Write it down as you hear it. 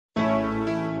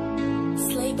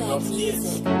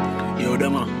Yo,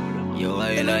 Dama. Yo,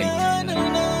 Highlite.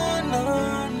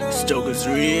 Struggle's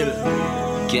real.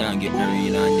 Can't get me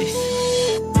real on this.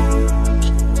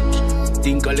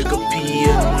 Think a little pain,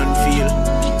 man, feel.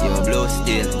 Yo, blow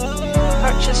still.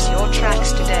 Purchase your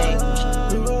tracks today.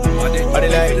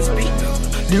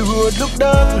 The road look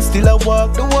dark, me still a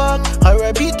walk the walk.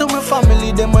 R.I.P. to my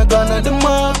family, them I gone at the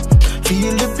mark.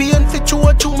 Feel the pain, fit you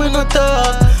what you me not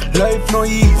talk. Life no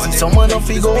easy, someone no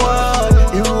figure hard.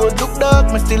 The road look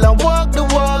dark, me still a walk the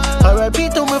walk. R.I.P.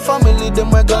 to my family,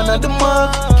 them I gone at the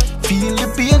mark. Feel the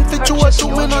pain, fit you what you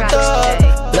me not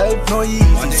talk. Life no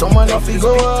easy, someone no figure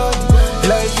hard.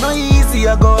 Life no easy,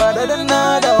 I go harder than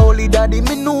nada. Holy daddy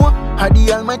me know, had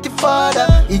the almighty father.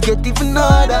 He get even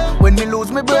harder when me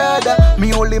lose my brother.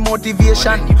 Me only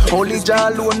motivation, only Jah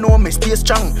alone know me stay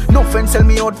strong. No friends tell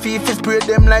me out feel spray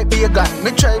them like vegan.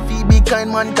 Me try fi be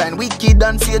kind mankind, wicked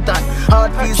and Satan.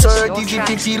 Heart feel so hurt easy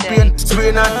to feel pain.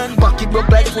 Sprain and pocket broke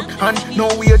like foot and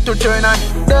nowhere to turn on.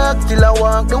 Dark till I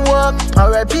walk the walk.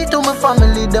 R.I.P. to my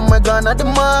family, them I gone at the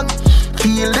mark.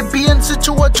 Feel the pain,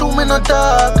 situation me not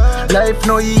talk. Life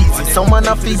no easy, someone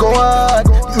a figure hard.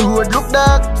 The road look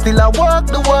dark, still I walk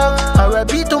the walk.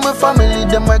 R.I.P. to my family,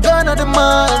 them I gone at the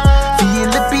mark.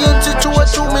 Feel the pain,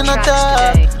 situation me not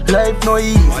talk. Life no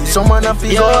easy, someone a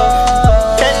figure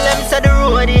hard. Tell them say the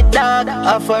road is dark,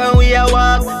 how far we a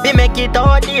walk. We make it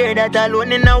out here, that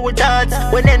alone in our thoughts.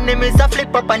 When enemies a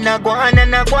flip up and a go on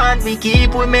and a go on, we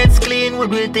keep we mates clean, we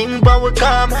will think but we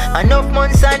calm. Enough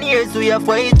months and years we have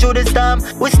fight through the storm.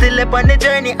 We still up on the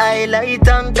journey, Highlite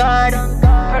and God.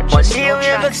 One day we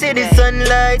ever see the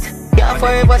sunlight, can't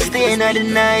forever stay in the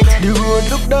night. The road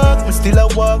look dark, me still a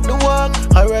walk the walk.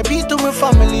 R.I.P. to my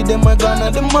family, them I gone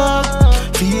at the mark.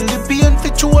 Feel the pain,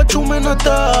 fit you what you me not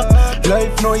talk.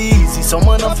 Life no easy,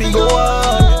 someone a figure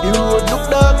hard. The road look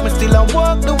dark, me still a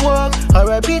walk the walk.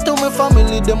 R.I.P. to my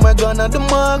family, them I gone at the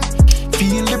mark.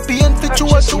 Feel the pain, fit you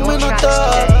what you me not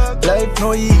talk. Life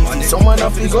no easy, someone a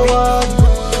figure hard.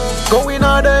 Going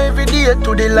harder every day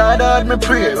to the Lord hard me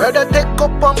pray. Rather take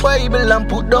up on Bible and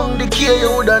put down the care. You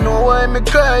woulda know why me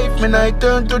cry if me night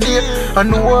turn today. I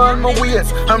know all my ways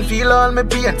and feel all my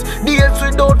pains. Days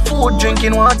without food,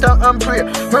 drinking water and pray.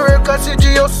 Me work as a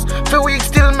genius, for weeks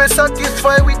still me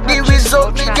satisfied with the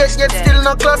result. Me get yet still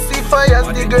not classify as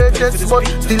the greatest, but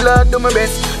still I do my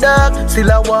best. Dog,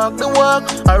 still I walk the walk.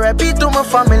 R.I.P. to my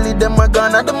family, them I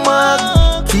gone at the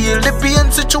mark. Feel the pain,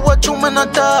 situation me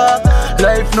not talk.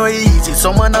 Life no easy,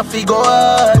 someone a figure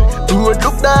hard. Road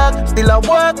look dark, still I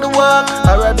walk the walk.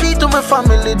 R.I.P. to my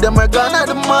family, them I gone at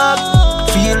the mark.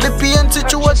 Feel the pain,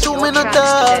 situation me not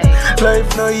talk.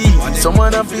 Life no easy,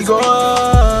 someone a figure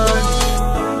hard.